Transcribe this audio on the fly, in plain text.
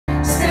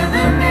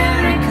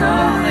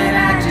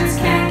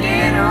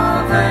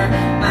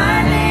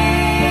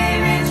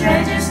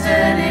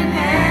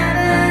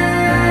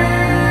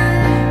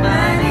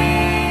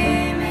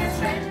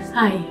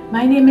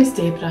My name is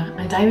Deborah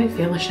and I'm in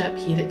fellowship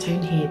here at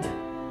Townhead.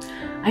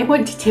 I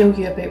want to tell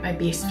you about my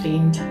best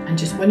friend and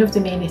just one of the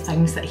many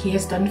things that he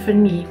has done for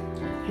me.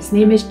 His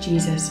name is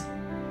Jesus.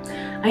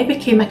 I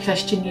became a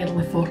Christian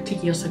nearly 40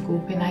 years ago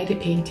when I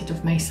repented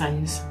of my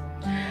sins.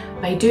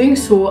 By doing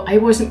so, I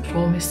wasn't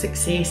promised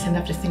success in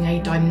everything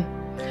I'd done,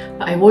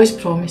 but I was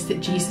promised that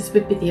Jesus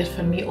would be there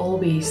for me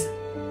always.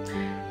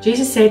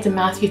 Jesus said in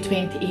Matthew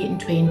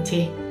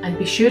 28:20, "And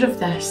be sure of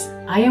this,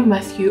 I am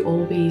with you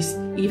always,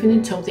 even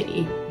until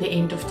the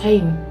end of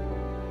time."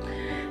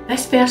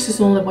 This verse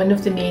is only one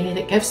of the many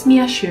that gives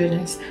me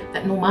assurance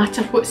that no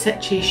matter what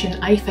situation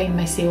I find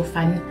myself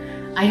in,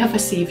 I have a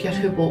Saviour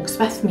who walks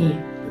with me.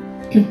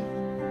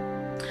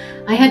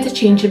 I had a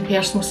change in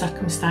personal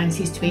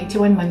circumstances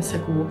 21 months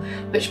ago,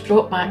 which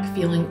brought back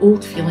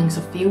old feelings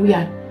of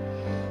failure.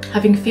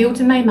 Having failed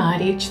in my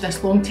marriage,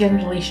 this long-term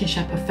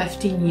relationship of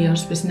 15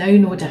 years was now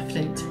no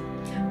different.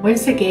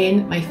 Once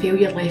again, my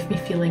failure left me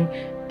feeling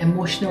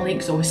emotionally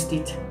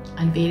exhausted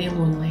and very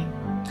lonely.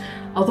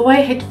 Although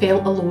I had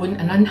felt alone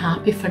and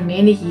unhappy for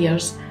many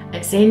years,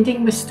 its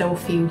ending was still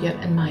failure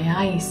in my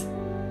eyes.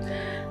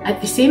 At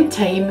the same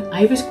time,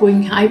 I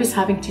was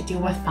having to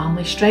deal with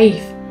family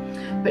strife,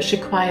 which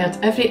required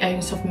every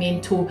ounce of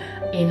mental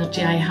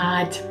energy I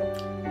had,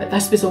 but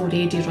this was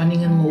already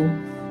running on low.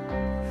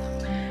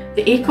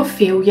 The ache of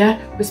failure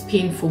was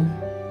painful.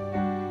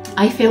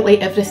 I felt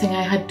like everything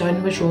I had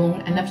done was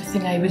wrong and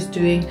everything I was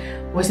doing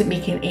wasn't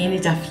making any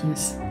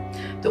difference.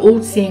 The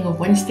old saying of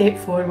 1 step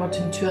forward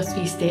and 2 or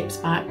 3 steps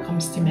back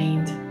comes to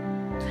mind.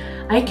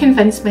 I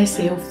convinced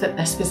myself that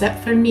this was it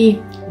for me: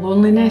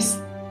 loneliness,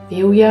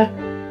 failure,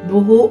 no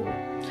hope.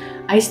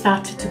 I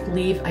started to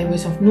believe I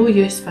was of no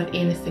use for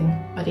anything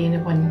or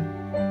anyone.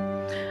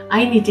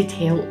 I needed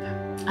help.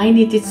 I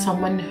needed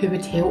someone who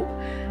would help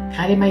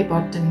carry my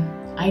burden.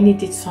 I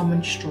needed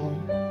someone strong.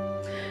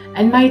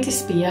 In my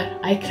despair,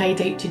 I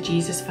cried out to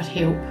Jesus for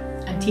help,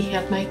 and he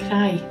heard my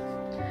cry.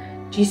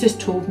 Jesus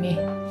told me,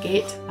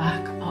 "Get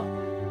back up."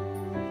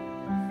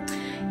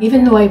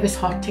 Even though I was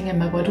hurting and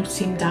my world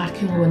seemed dark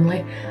and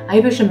lonely, I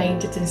was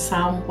reminded in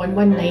Psalm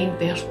 119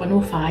 verse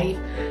 105,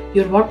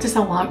 "Your word is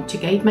a lamp to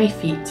guide my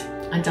feet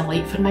and a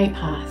light for my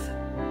path."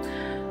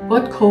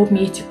 God called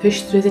me to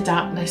push through the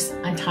darkness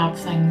and hard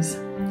things.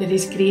 There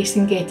is grace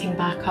in getting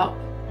back up.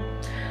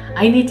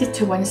 I needed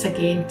to once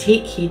again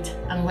take heed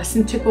and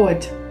listen to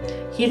God.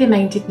 He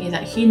reminded me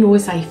that he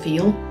knows I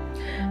fail,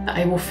 that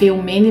I will fail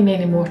many,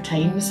 many more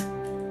times,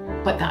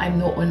 but that I'm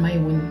not on my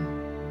own.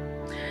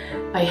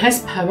 By his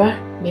power,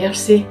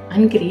 mercy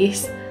and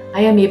grace,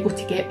 I am able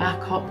to get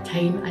back up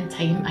time and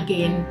time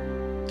again.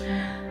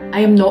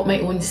 I am not my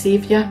own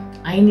saviour.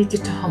 I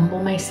needed to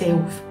humble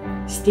myself,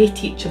 stay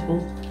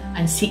teachable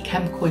and seek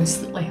him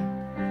constantly.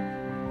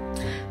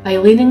 By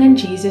leaning on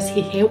Jesus,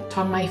 he helped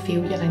turn my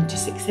failure into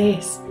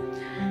success.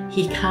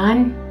 He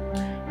can,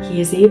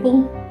 he is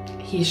able,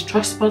 he is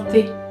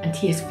trustworthy and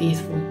he is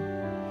faithful.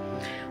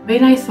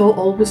 When I thought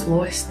all was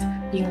lost,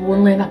 being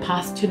lonely in a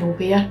path to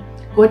nowhere,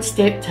 God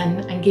stepped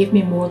in and gave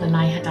me more than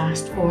I had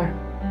asked for.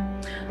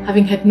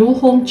 Having had no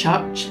home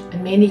church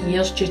in many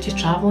years due to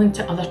travelling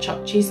to other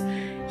churches,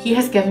 he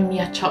has given me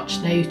a church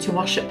now to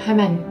worship him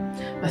in,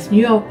 with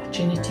new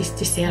opportunities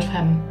to serve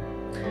him.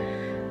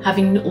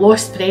 Having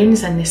lost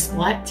friends in the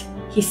split,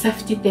 he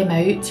sifted them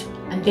out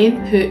and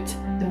then put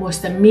the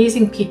most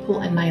amazing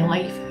people in my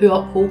life who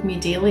uphold me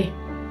daily.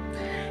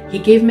 He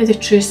gave me the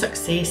true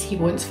success he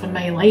wants for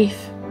my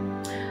life.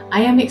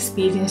 I am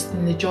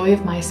experiencing the joy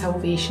of my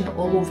salvation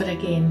all over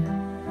again.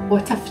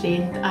 What a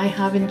friend I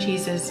have in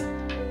Jesus.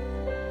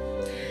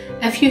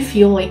 If you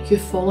feel like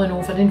you've fallen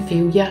over in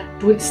failure,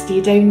 don't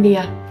stay down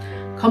there.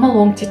 Come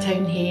along to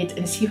Townhead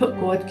and see what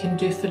God can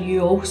do for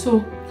you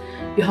also.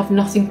 You have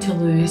nothing to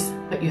lose,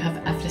 but you have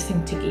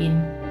everything to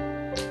gain.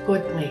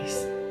 God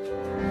bless.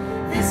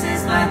 This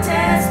is my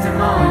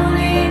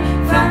testimony,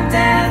 from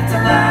death to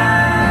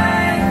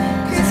life.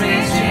 'Cause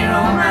Ayrshire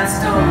all my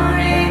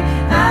story,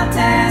 I'll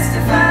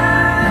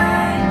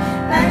testify.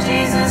 By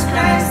Jesus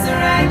Christ the